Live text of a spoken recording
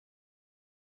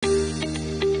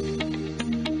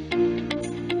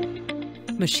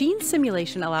Machine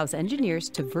simulation allows engineers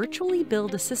to virtually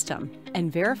build a system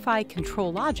and verify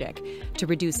control logic to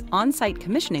reduce on-site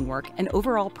commissioning work and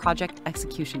overall project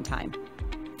execution time.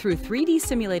 Through 3D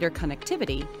simulator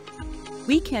connectivity,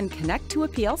 we can connect to a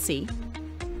PLC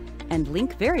and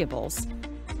link variables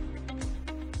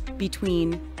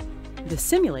between the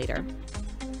simulator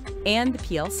and the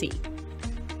PLC.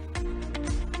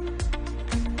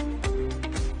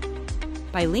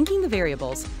 By linking the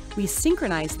variables, we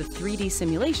synchronize the 3D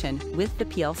simulation with the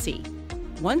PLC.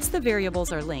 Once the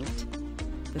variables are linked,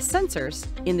 the sensors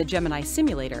in the Gemini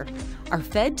simulator are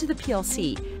fed to the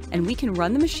PLC, and we can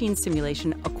run the machine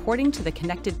simulation according to the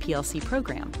connected PLC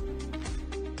program.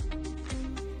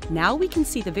 Now we can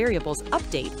see the variables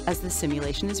update as the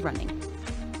simulation is running.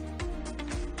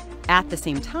 At the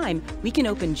same time, we can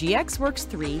open GXWorks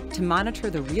 3 to monitor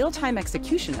the real-time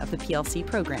execution of the PLC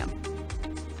program.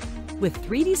 With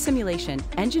 3D simulation,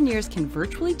 engineers can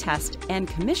virtually test and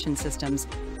commission systems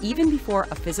even before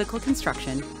a physical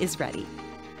construction is ready.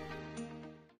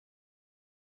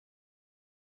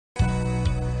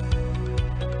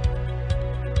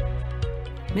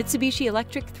 Mitsubishi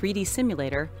Electric 3D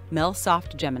Simulator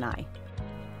MelSoft Gemini.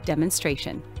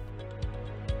 Demonstration.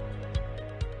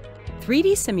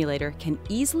 3D Simulator can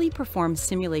easily perform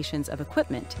simulations of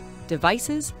equipment,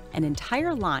 devices, and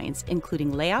entire lines,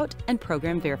 including layout and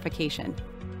program verification.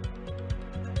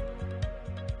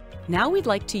 Now we'd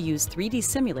like to use 3D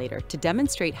Simulator to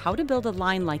demonstrate how to build a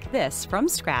line like this from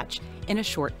scratch in a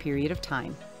short period of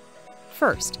time.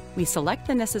 First, we select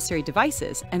the necessary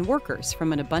devices and workers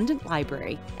from an abundant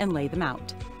library and lay them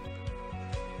out.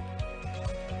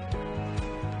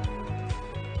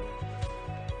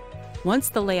 Once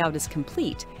the layout is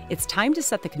complete, it's time to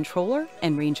set the controller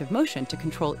and range of motion to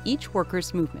control each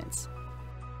worker's movements.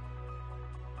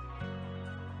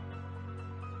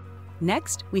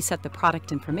 Next, we set the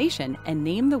product information and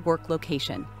name the work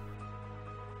location.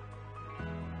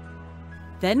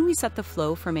 Then we set the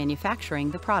flow for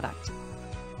manufacturing the product.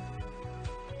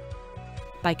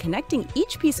 By connecting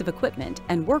each piece of equipment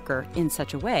and worker in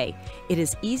such a way, it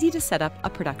is easy to set up a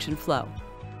production flow.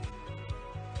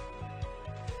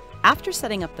 After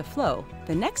setting up the flow,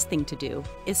 the next thing to do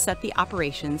is set the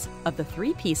operations of the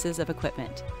 3 pieces of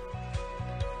equipment.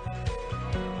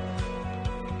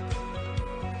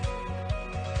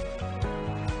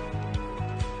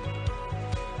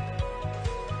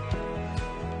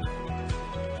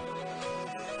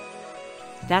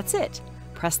 That's it.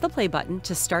 Press the play button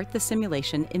to start the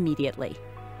simulation immediately.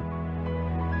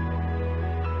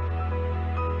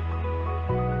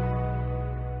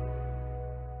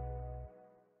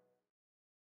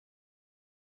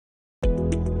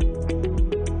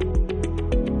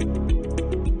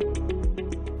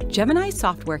 Gemini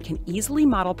software can easily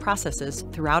model processes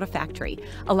throughout a factory,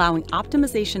 allowing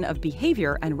optimization of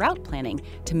behavior and route planning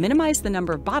to minimize the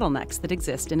number of bottlenecks that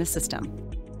exist in a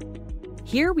system.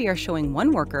 Here we are showing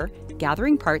one worker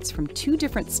gathering parts from 2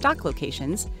 different stock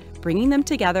locations, bringing them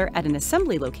together at an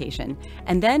assembly location,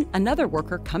 and then another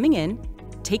worker coming in,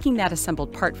 taking that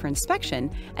assembled part for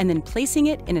inspection, and then placing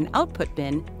it in an output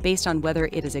bin based on whether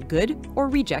it is a good or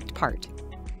reject part.